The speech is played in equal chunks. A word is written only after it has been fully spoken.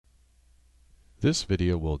This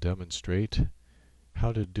video will demonstrate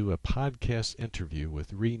how to do a podcast interview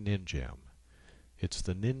with Reaninjam. It's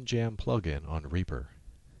the NINJAM plugin on Reaper.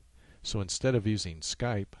 So instead of using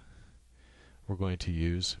Skype, we're going to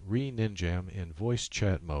use Reaninjam in voice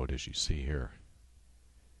chat mode, as you see here.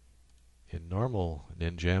 In normal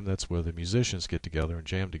Ninjam, that's where the musicians get together and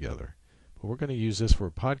jam together. But we're going to use this for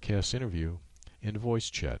a podcast interview in voice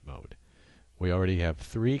chat mode. We already have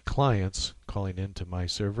 3 clients calling into my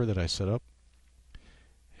server that I set up.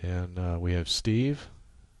 And we have Steve.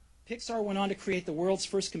 Pixar went on to create the world's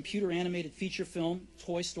first computer-animated feature film,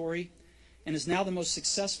 Toy Story, and is now the most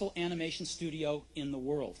successful animation studio in the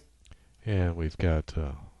world. And we've got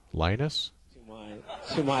Linus.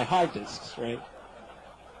 To my hard disks, right?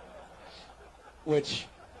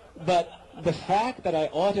 But the fact that I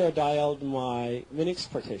auto-dialed my Linux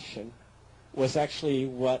partition was actually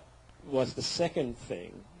what was the second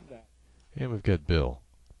thing. And we've got Bill.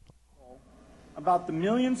 About the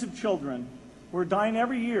millions of children who are dying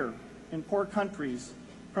every year in poor countries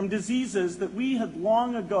from diseases that we had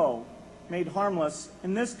long ago made harmless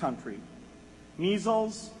in this country.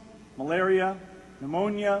 Measles, malaria,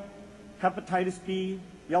 pneumonia, hepatitis B,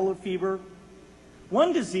 yellow fever.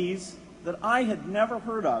 One disease that I had never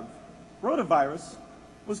heard of, rotavirus,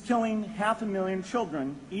 was killing 500,000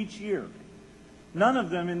 children each year. None of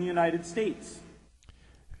them in the United States.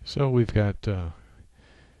 So we've got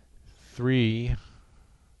 3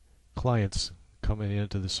 clients coming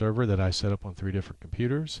into the server that I set up on 3 different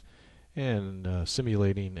computers, and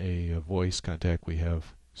simulating a voice contact. We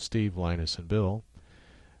have Steve, Linus, and Bill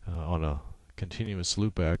on a continuous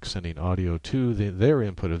loopback, sending audio to their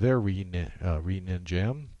input of their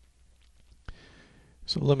Reaninjam.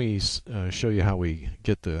 So let me show you how we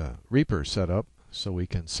get the Reaper set up so we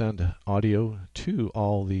can send audio to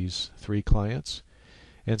all these 3 clients.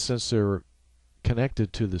 And since they're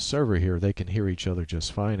connected to the server here, they can hear each other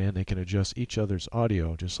just fine, and they can adjust each other's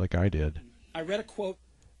audio just like I did. I read a quote.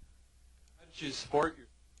 How did you support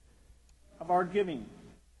Of our giving.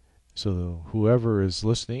 So whoever is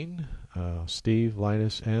listening, Steve,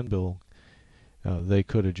 Linus, and Bill, they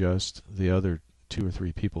could adjust the other 2 or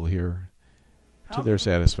 3 people here to their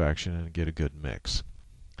satisfaction and get a good mix.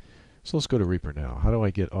 So let's go to Reaper now. How do I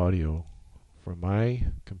get audio from my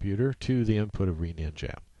computer to the input of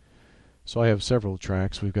Reaninjam? So I have several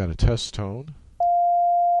tracks. We've got a test tone.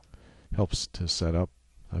 Helps to set up.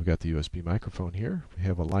 I've got the USB microphone here. We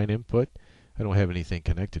have a line input. I don't have anything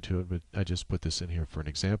connected to it, but I just put this in here for an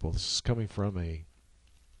example. This is coming from a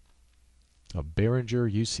Behringer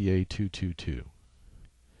UCA 222.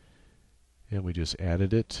 And we just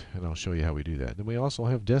added it, and I'll show you how we do that. Then we also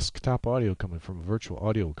have desktop audio coming from a virtual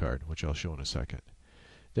audio card, which I'll show in a second.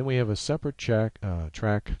 Then we have a separate track,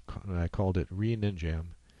 and I called it Reaninjam.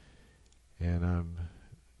 And I'm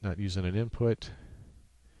not using an input,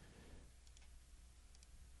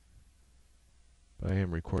 but I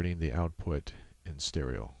am recording the output in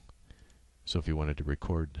stereo. So if you wanted to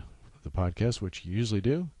record the podcast, which you usually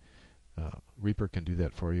do, Reaper can do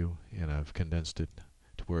that for you, and I've condensed it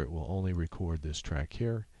to where it will only record this track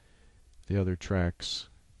here. The other tracks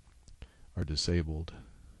are disabled.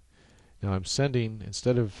 Now I'm sending,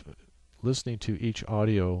 instead of listening to each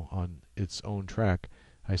audio on its own track,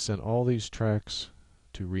 I send all these tracks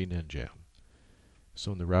to Reaninjam.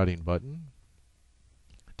 So in the routing button,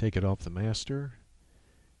 take it off the master,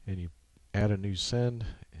 and you add a new send,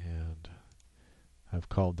 and I've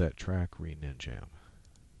called that track Reaninjam.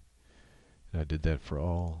 And I did that for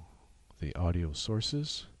all the audio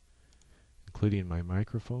sources, including my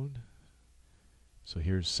microphone. So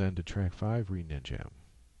here's send to track 5, Reaninjam.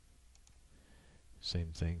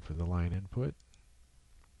 Same thing for the line input.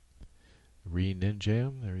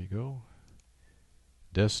 Reaninjam, there you go.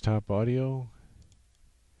 Desktop audio.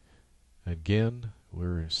 Again,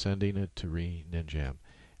 we're sending it to Reaninjam.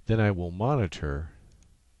 Then I will monitor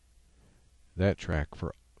that track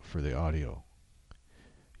for the audio.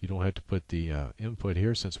 You don't have to put the input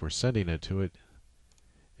here, since we're sending it to it.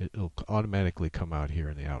 It'll automatically come out here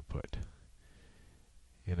in the output.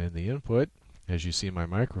 And in the input, as you see in my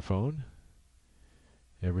microphone,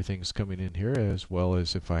 everything's coming in here, as well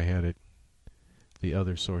as if I had it the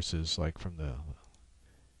other sources, like from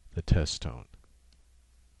the test tone.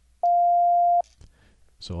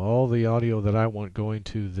 So all the audio that I want going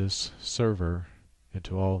to this server and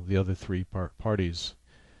to all the other 3 parties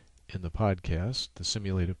in the podcast, the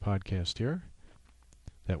simulated podcast here,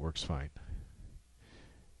 that works fine.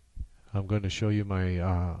 I'm going to show you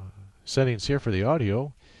my settings here for the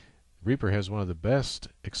audio. Reaper has one of the best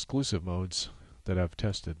exclusive modes that I've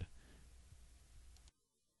tested.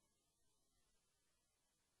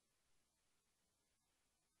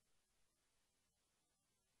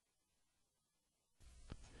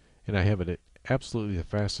 and I have it at absolutely the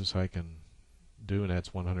fastest I can do, and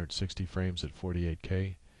that's 160 frames at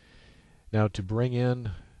 48K. Now to bring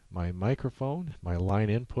in my microphone, my line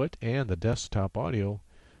input, and the desktop audio,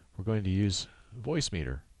 we're going to use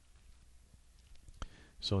Voicemeeter.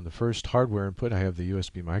 So in the first hardware input, I have the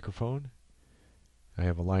USB microphone. I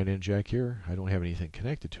have a line in jack here. I don't have anything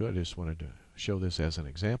connected to it. I just wanted to show this as an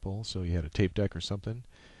example. So you had a tape deck or something.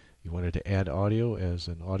 You wanted to add audio as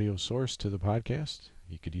an audio source to the podcast.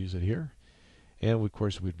 You could use it here. And of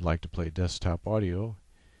course, we'd like to play desktop audio.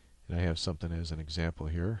 And I have something as an example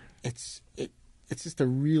here. It's just a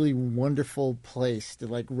really wonderful place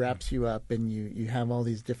that like wraps you up, and you have all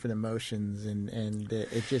these different emotions, and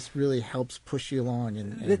it just really helps push you along.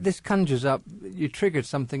 And This conjures up, you triggered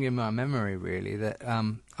something in my memory really, that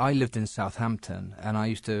I lived in Southampton and I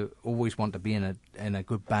used to always want to be in a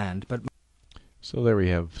good band. But So there we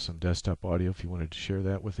have some desktop audio if you wanted to share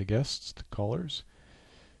that with the guests, the callers.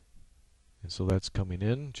 And so that's coming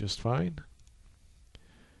in just fine.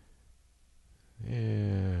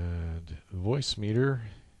 And Voicemeeter,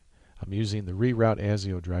 I'm using the Rearoute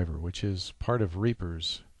ASIO driver, which is part of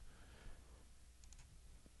Reaper's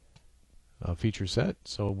feature set.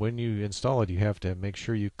 So when you install it, you have to make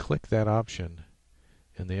sure you click that option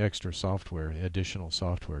in the extra software, additional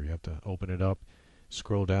software. You have to open it up,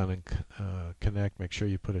 scroll down and connect. Make sure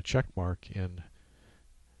you put a check mark in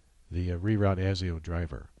the Rearoute ASIO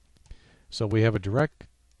driver. So we have a direct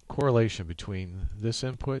correlation between this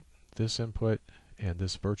input, and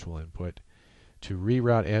this virtual input to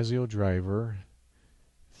Rearoute ASIO driver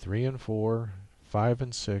 3 and 4, 5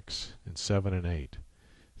 and 6, and 7 and 8.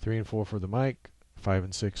 3 and 4 for the mic, 5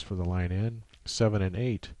 and 6 for the line in, 7 and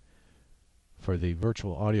 8 for the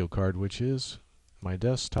virtual audio card, which is my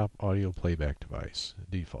desktop audio playback device,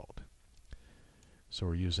 default. So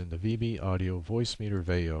we're using the VB Audio Voicemeeter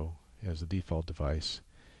VAIO as the default device.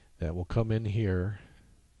 That will come in here.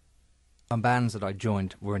 bands that I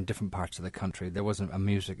joined were in different parts of the country. There wasn't a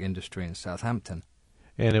music industry in Southampton.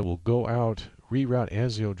 And it will go out Rearoute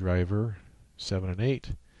ASIO driver 7 and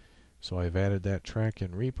 8. So I've added that track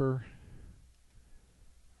in Reaper.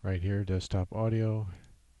 Right here, desktop audio.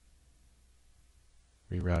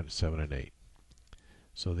 Reroute 7 and 8.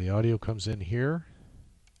 So the audio comes in here.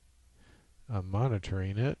 I'm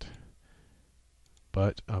monitoring it,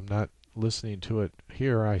 but I'm not listening to it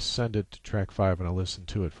here. I send it to track 5 and I listen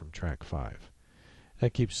to it from track 5.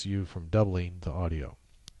 That keeps you from doubling the audio.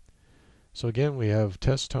 So again, we have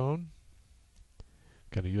test tone,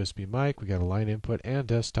 got a USB mic, we got a line input, and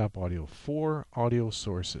desktop audio. 4 audio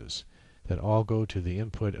sources that all go to the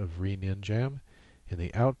input of Reaninjam, and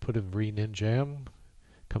the output of Reaninjam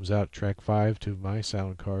comes out track 5 to my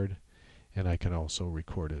sound card, and I can also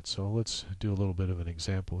record it. So let's do a little bit of an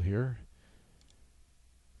example here.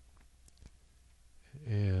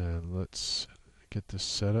 And let's get this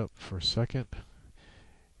set up for a second.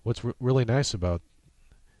 What's really nice about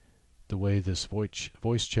the way this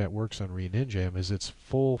voice chat works on Reaninjam is it's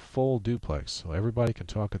full duplex, so everybody can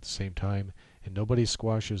talk at the same time and nobody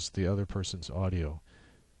squashes the other person's audio,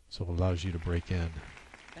 so it allows you to break in.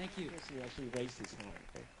 Thank you.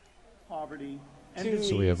 Poverty.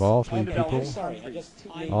 So we have all 3 people,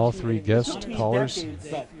 all 3 guest callers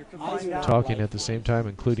talking at the same time,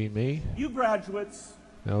 including me. You graduates.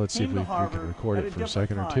 Now let's see if we can record it for a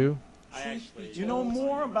second or two. You know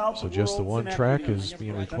more about So just the one track is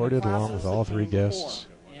being recorded along with all 3 guests.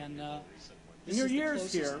 In your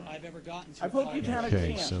years here, I've hoped you've had a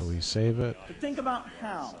Okay, chance so we save it. to think about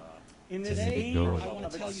how, in this And then age go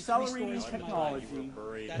of accelerating technology,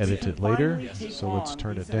 edit it later. So let's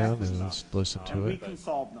turn it down and let's listen to we it. can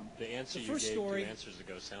solve them. The first story.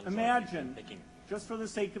 Imagine, just for the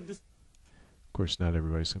sake of this. Of course, not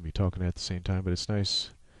everybody's going to be talking at the same time, but it's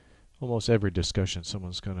nice. Almost every discussion,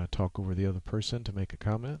 someone's going to talk over the other person to make a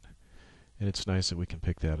comment, and it's nice that we can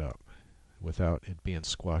pick that up without it being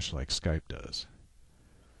squashed like Skype does.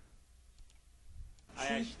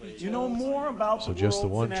 You know more about So just the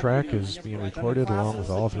one track is being recorded along with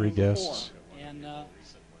all 3 guests. In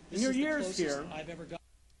your years here,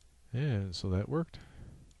 And so that worked.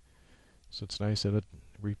 So it's nice that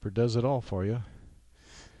Reaper does it all for you.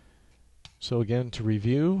 So again, to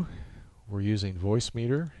review, we're using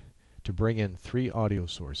Voicemeeter to bring in 3 audio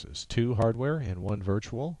sources, 2 hardware and 1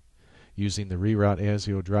 virtual, using the Rearoute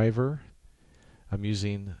ASIO driver. I'm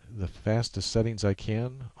using the fastest settings I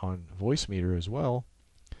can on Voicemeeter as well.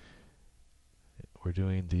 We're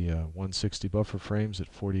doing the 160 buffer frames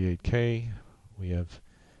at 48K. We have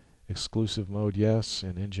exclusive mode, yes,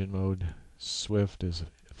 and engine mode, Swift, is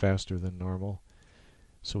faster than normal,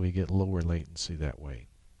 so we get lower latency that way.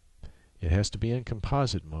 It has to be in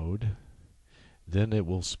composite mode. then it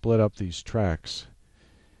will split up these tracks.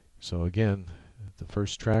 So again, the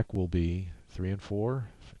first track will be 3 and 4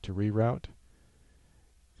 to reroute.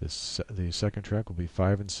 The second track will be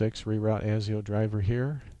 5 and 6 Rearoute ASIO driver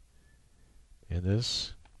here. And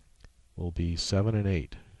this will be 7 and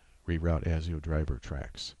 8 Rearoute ASIO driver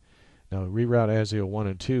tracks. Now, Rearoute ASIO 1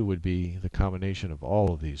 and 2 would be the combination of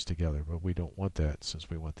all of these together, but we don't want that since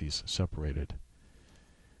we want these separated.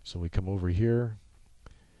 So we come over here.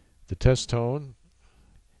 The test tone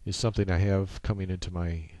is something I have coming into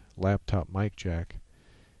my laptop mic jack,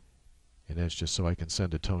 and that's just so I can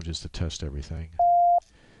send a tone just to test everything.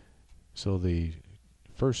 So the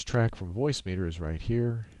first track from Voicemeeter is right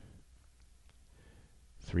here,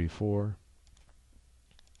 3-4.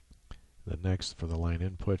 The next for the line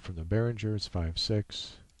input from the Behringer is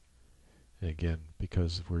 5-6. And again,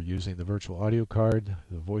 because we're using the virtual audio card,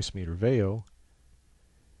 the Voicemeeter VAIO,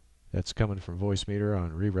 that's coming from Voicemeeter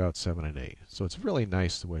on Reroute 7 and 8. So it's really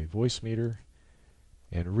nice the way Voicemeeter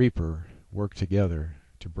and Reaper work together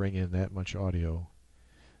to bring in that much audio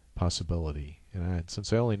possibility. And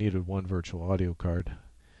since I only needed one virtual audio card,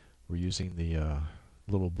 we're using the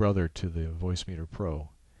little brother to the Voicemeeter Pro,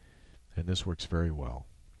 and this works very well.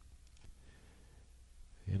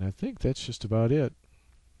 And I think that's just about it.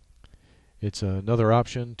 It's another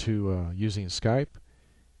option to using Skype,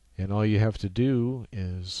 and all you have to do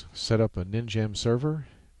is set up a NINJAM server.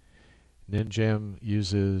 NINJAM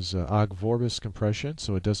uses Ogg Vorbis compression,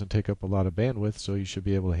 so it doesn't take up a lot of bandwidth, so you should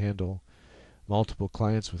be able to handle multiple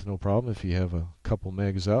clients with no problem. If you have a couple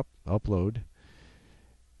megs upload,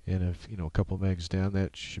 and if a couple megs down,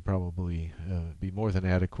 that should probably be more than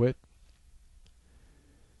adequate.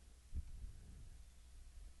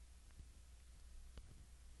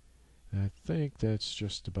 I think that's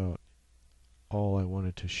just about all I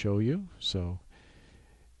wanted to show you. So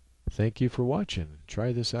thank you for watching.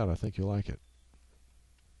 Try this out. I think you'll like it.